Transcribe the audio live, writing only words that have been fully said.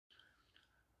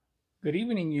Good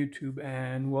evening, YouTube,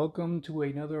 and welcome to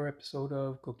another episode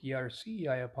of Cookie RC.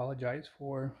 I apologize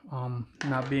for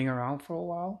not being around for a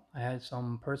while. I had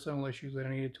some personal issues that I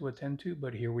needed to attend to,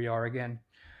 but here we are again.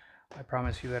 I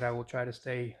promise you that I will try to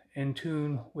stay in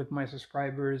tune with my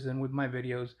subscribers and with my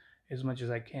videos as much as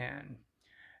I can.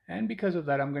 And because of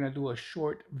that, I'm going to do a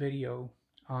short video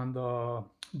on the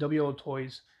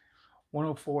WLTOYS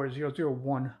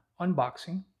 104001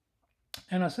 unboxing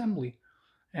and assembly.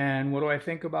 And what do I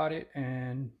think about it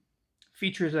and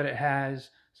features that it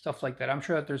has, stuff like that. I'm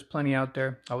sure that there's plenty out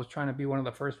there. I was trying to be one of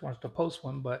the first ones to post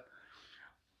one, but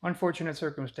unfortunate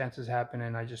circumstances happen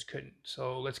and I just couldn't.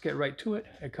 So let's get right to it.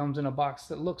 It comes in a box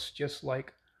that looks just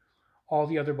like all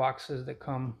the other boxes that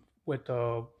come with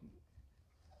the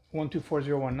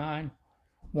 124019,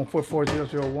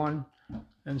 144001,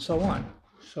 and so on.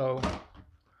 So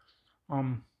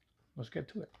um, let's get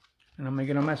to it. And I'm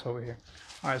making a mess over here.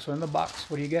 All right, so in the box,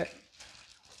 what do you get?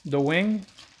 The wing,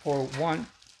 for one,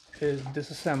 is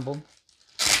disassembled.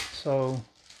 So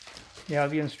you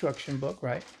have the instruction book,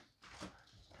 right?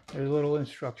 There's a little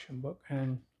instruction book,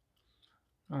 and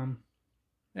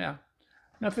yeah,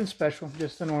 nothing special,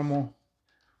 just a normal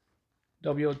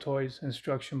WLTOYS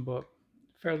instruction book,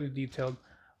 fairly detailed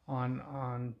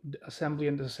on assembly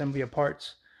and disassembly of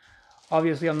parts.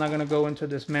 Obviously, I'm not going to go into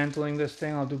dismantling this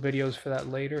thing. I'll do videos for that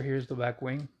later. Here's the back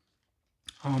wing.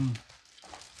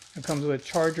 It comes with a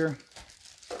charger,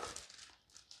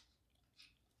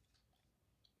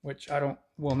 which I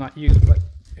will not use, but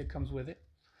it comes with it.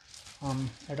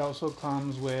 It also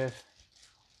comes with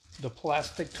the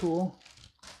plastic tool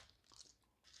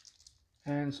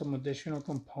and some additional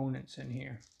components in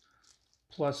here,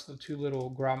 plus the two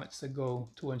little grommets that go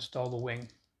to install the wing.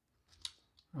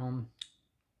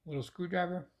 Little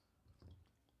screwdriver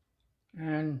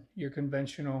and your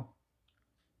conventional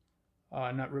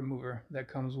nut remover that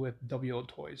comes with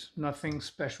WLTOYS. Nothing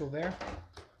special there.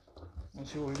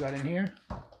 Let's see what we got in here.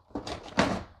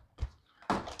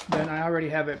 Then I already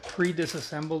have it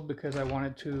pre-disassembled because I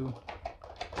wanted to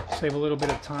save a little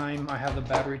bit of time. I have the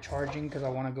battery charging because I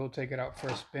want to go take it out for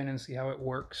a spin and see how it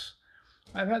works.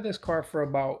 I've had this car for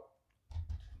about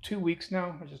 2 weeks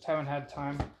now. I just haven't had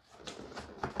time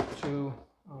to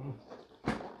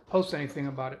post anything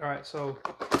about it. All right, so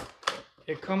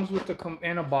it comes with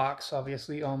in a box,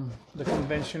 obviously, the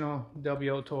conventional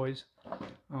WLTOYS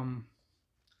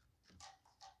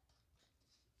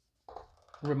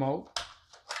remote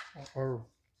or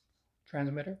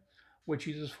transmitter, which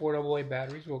uses 4AA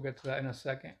batteries. We'll get to that in a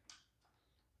second.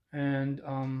 And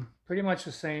pretty much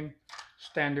the same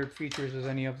standard features as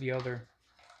any of the other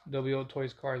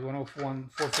WLTOYS cars.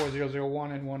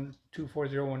 1044001 and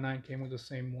 124019 came with the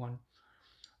same one.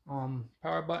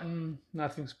 Power button,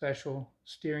 nothing special.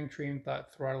 Steering trim,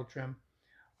 throttle trim,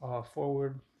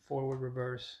 forward,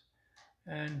 reverse,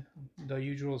 and the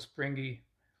usual springy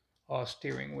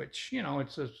steering, which, you know,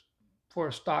 for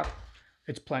a stock,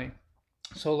 it's plenty.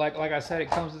 So like I said, it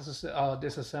comes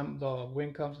disassembled. The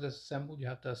wing comes disassembled. You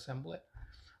have to assemble it.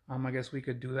 I guess we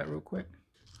could do that real quick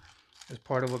as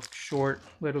part of a short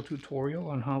little tutorial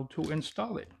on how to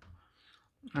install it.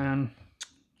 And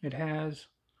it has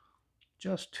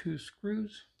just 2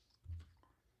 screws,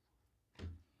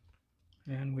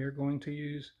 and we're going to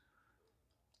use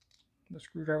the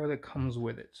screwdriver that comes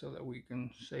with it so that we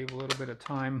can save a little bit of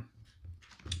time,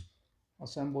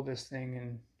 assemble this thing,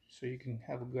 and so you can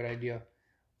have a good idea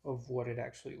of what it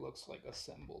actually looks like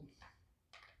assembled.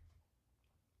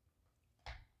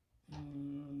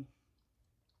 I'm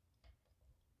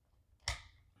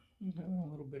having a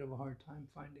little bit of a hard time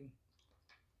finding.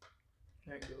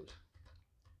 There it goes.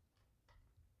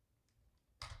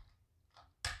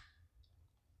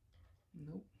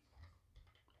 Nope.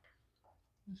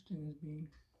 This thing is being...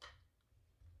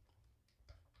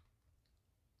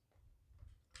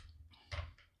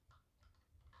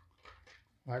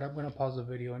 Alright, I'm going to pause the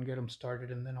video and get them started,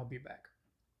 and then I'll be back.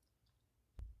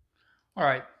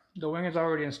 Alright, the wing is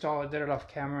already installed. I did it off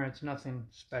camera. It's nothing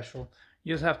special.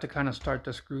 You just have to kind of start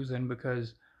the screws in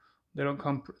because they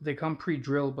come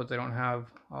pre-drilled, but they don't have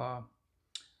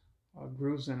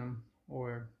grooves in them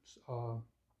or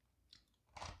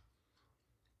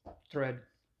thread.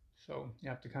 So you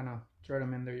have to kind of thread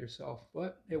them in there yourself,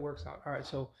 but it works out. All right,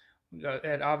 so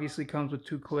it obviously comes with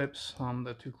 2 clips.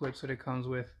 The 2 clips that it comes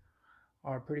with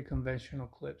are pretty conventional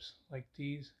clips like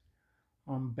these,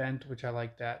 bent, which I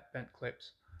like that, bent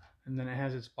clips. And then it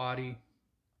has its body,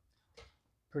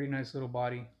 pretty nice little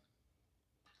body.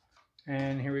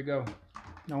 And here we go.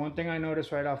 Now, one thing I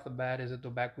noticed right off the bat is that the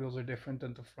back wheels are different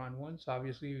than the front ones.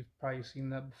 Obviously, you've probably seen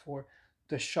that before.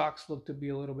 The shocks look to be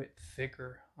a little bit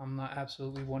thicker. I'm not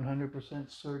absolutely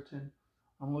 100% certain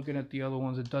I'm looking at the other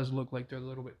ones. It does look like they're a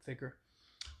little bit thicker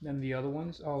than the other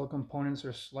ones. All the components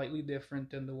are slightly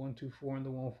different than the 124 and the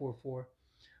 144.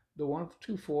 The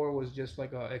 124 was just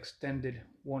like a extended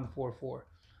 144,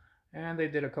 and they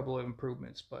did a couple of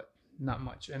improvements, but not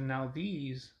much. And now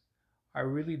these, I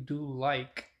really do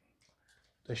like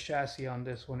the chassis on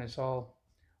this one. It's all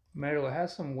metal. It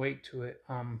has some weight to it.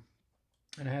 And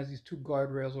it has these two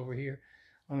guardrails over here,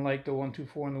 unlike the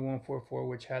 124 and the 144,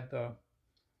 which had the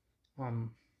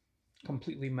um,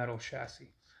 completely metal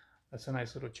chassis. That's a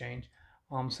nice little change.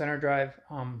 Center drive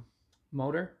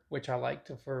motor, which I like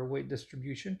for weight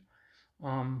distribution.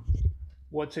 Um,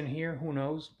 what's in here, who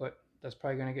knows, but that's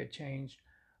probably going to get changed.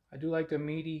 I do like the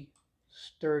meaty,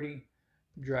 sturdy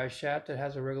drive shaft that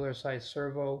has a regular size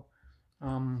servo.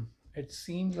 It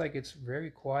seems like it's very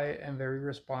quiet and very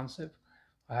responsive.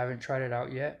 I haven't tried it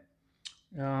out yet.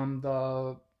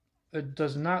 The It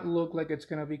does not look like it's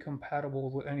going to be compatible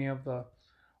with any of the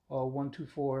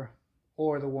 124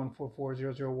 or the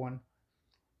 144001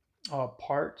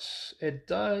 parts. It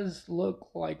does look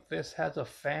like this has a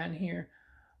fan here,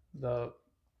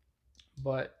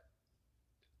 but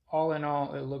all in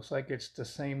all, it looks like it's the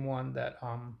same one that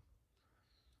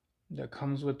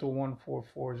comes with the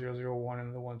 144001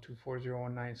 and the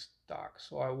 124019 stock.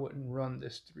 So I wouldn't run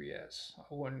this 3S. I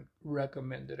wouldn't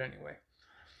recommend it anyway.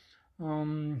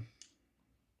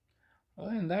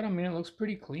 Other than that, I mean, it looks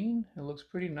pretty clean. It looks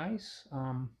pretty nice.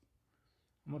 I'm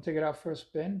gonna take it out for a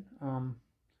spin.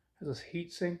 Has a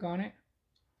heat sink on it.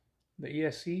 The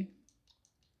ESC.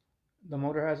 The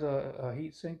motor has a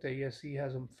heat sink. The ESC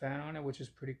has a fan on it, which is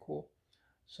pretty cool.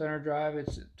 Center drive,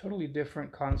 it's a totally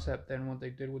different concept than what they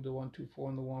did with the 124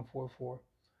 and the 144.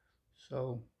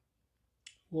 So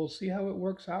we'll see how it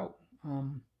works out.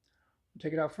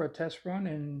 Take it out for a test run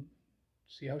and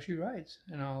see how she rides.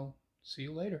 And I'll see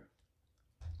you later.